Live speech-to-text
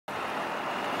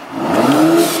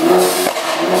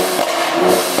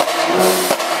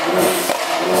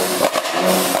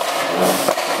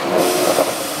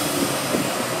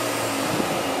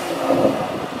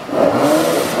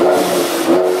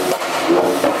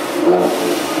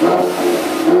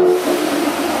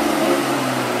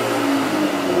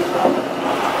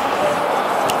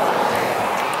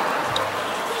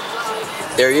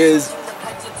There he is.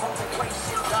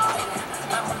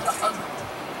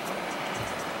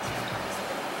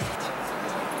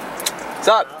 What's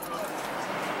up?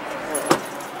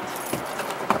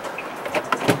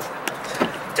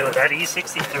 Dude, that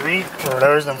E63 or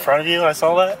whatever's in front of you, I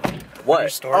saw that.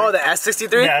 What? Oh, the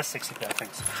S63? Yeah, S63. I think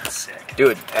it's sick.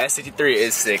 Dude, S63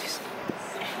 is sick.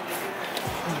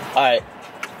 Alright.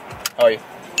 How are you?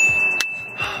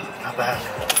 Not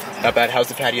bad. Not bad. How's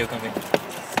the patio coming?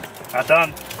 Not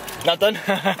done. Not done?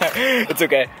 It's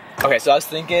okay. Okay, so I was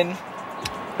thinking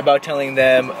about telling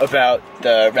them about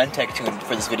the Renntech tune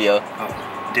for this video.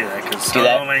 Oh, do that, because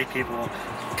so many people,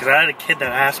 because I had a kid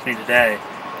that asked me today,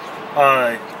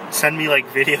 send me like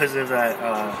videos of that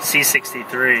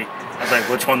C43. I was like,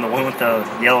 which one? The one with the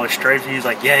yellow stripes? He was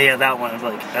like, yeah, that one. I was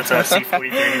like, that's a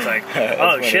C43. He's like,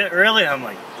 oh shit, really? I'm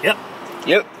like, yep.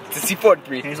 Yep, it's a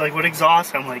C43. And he's like, what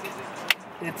exhaust? I'm like,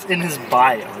 it's in his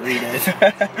bio. Read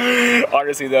it.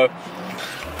 Honestly though.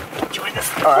 Join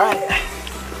us. Alright.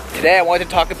 Today I wanted to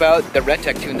talk about the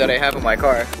Renntech tune that I have in my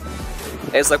car.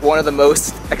 It's like one of the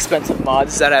most expensive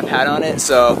mods that I've had on it,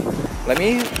 so let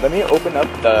me open up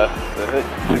the hood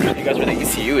and show you guys where the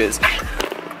ECU is.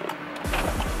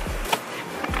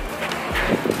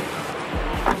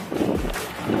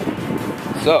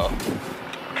 So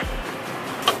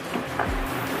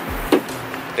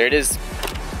there it is.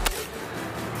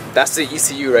 That's the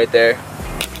ECU right there.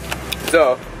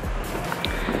 So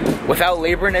without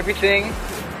labor and everything,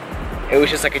 it was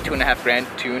just like a $2.5 grand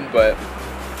tune. But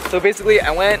so basically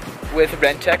I went with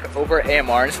Renntech over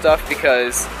AMR and stuff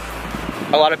because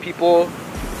a lot of people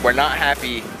were not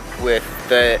happy with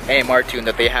the AMR tune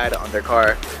that they had on their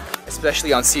car,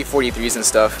 especially on C43s and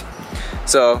stuff.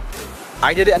 So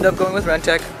I did end up going with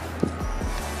Renntech.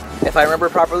 If I remember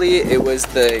properly, it was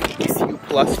the ECU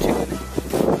Plus tune.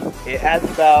 It adds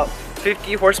about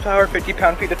 50 horsepower, 50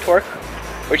 pound-feet of torque,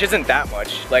 which isn't that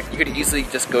much. Like, you could easily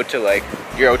just go to like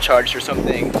Eurocharged or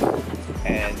something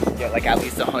and get like at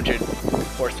least 100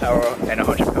 horsepower and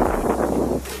 100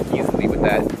 pound-feet easily with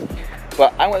that.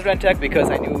 But I went with Renntech because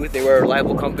I knew they were a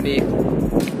reliable company.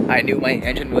 I knew my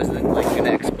engine wasn't like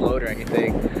gonna explode or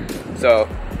anything. So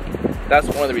that's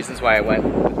one of the reasons why I went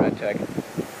with Renntech.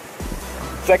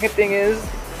 Second thing is,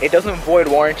 it doesn't void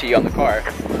warranty on the car.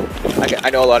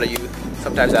 I know a lot of you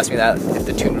sometimes ask me that if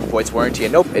the tune voids warranty,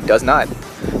 and nope, it does not.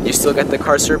 You still get the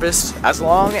car serviced as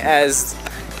long as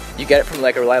you get it from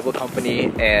like a reliable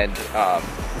company and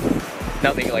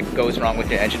nothing like goes wrong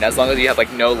with your engine. As long as you have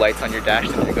like no lights on your dash,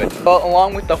 then you're good. Well,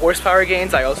 along with the horsepower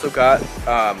gains, I also got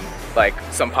like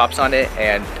some pops on it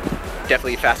and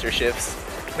definitely faster shifts.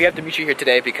 We have Dimitri here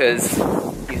today because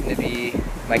he's gonna be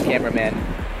my cameraman.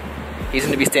 He's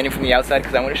gonna be standing from the outside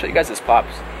because I want to show you guys his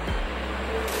pops.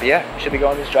 But yeah, should we go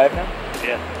on this drive now?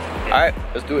 Yeah. Alright,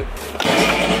 let's do it.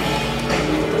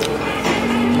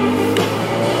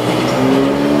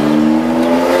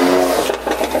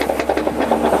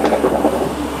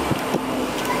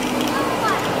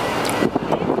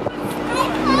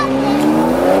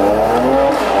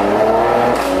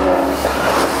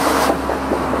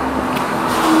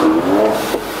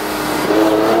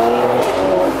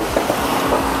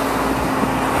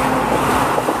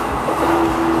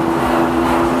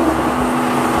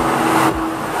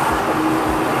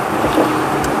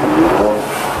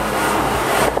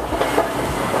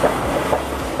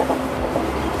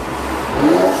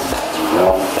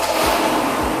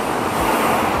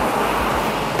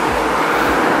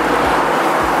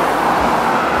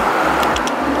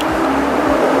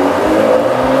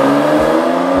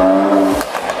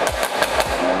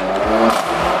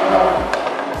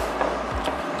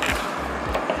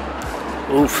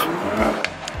 Oof.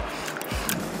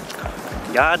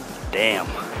 God damn.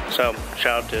 So,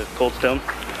 shout out to Cold Stone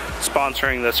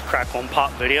sponsoring this Crackle and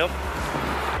Pop video.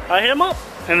 I hit him up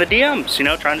in the DMs, you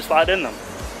know, trying to slide in them.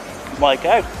 I'm like,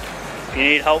 hey, if you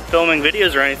need help filming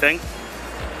videos or anything,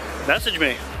 message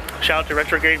me. Shout out to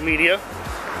Retrograde Media,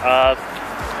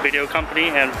 video company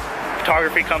and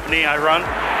photography company I run,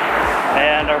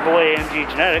 and our boy AMG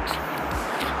Genetics.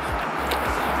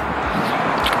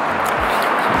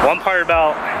 One part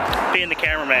about being the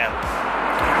cameraman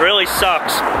really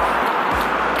sucks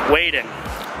waiting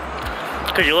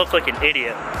because you look like an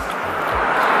idiot.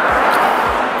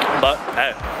 But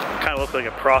hey, I kind of look like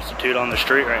a prostitute on the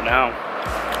street right now.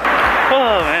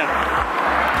 Oh man.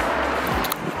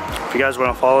 If you guys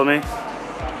want to follow me,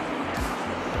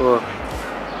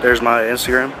 there's my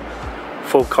Instagram.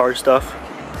 Full car stuff,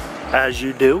 as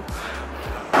you do.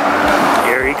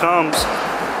 Here he comes.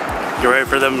 You ready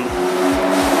for them?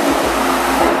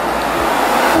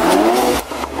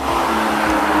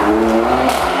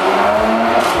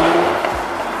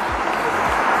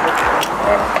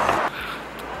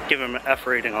 give him an F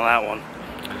rating on that one.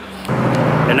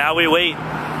 And now we wait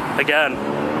again.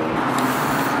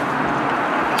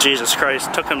 Jesus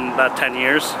Christ, took him about 10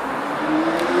 years.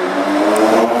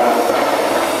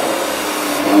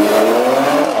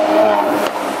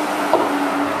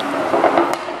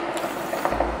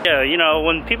 Yeah, you know,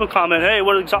 when people comment, hey,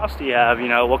 what exhaust do you have? You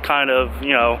know, what kind of,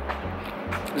 you know,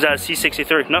 is that a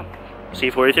C43? No,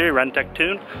 C43, Renntech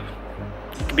tune.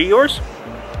 Could be yours.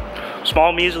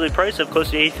 Small, measly price of close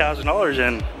to $80,000,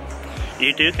 and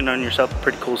you too can earn yourself a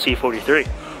pretty cool C43.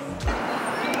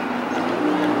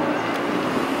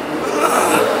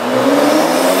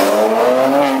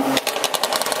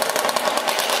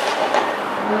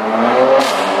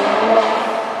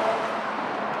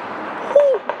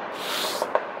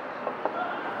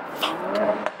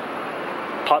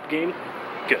 Pop game,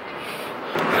 good.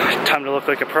 Time to look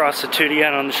like a prostitute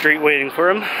again on the street waiting for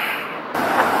him.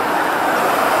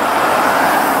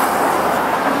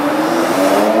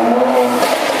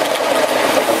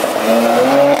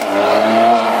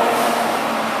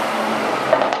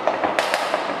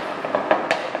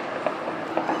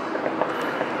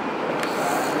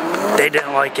 They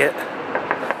didn't like it.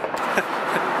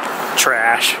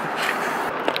 Trash.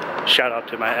 Shout out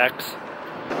to my ex.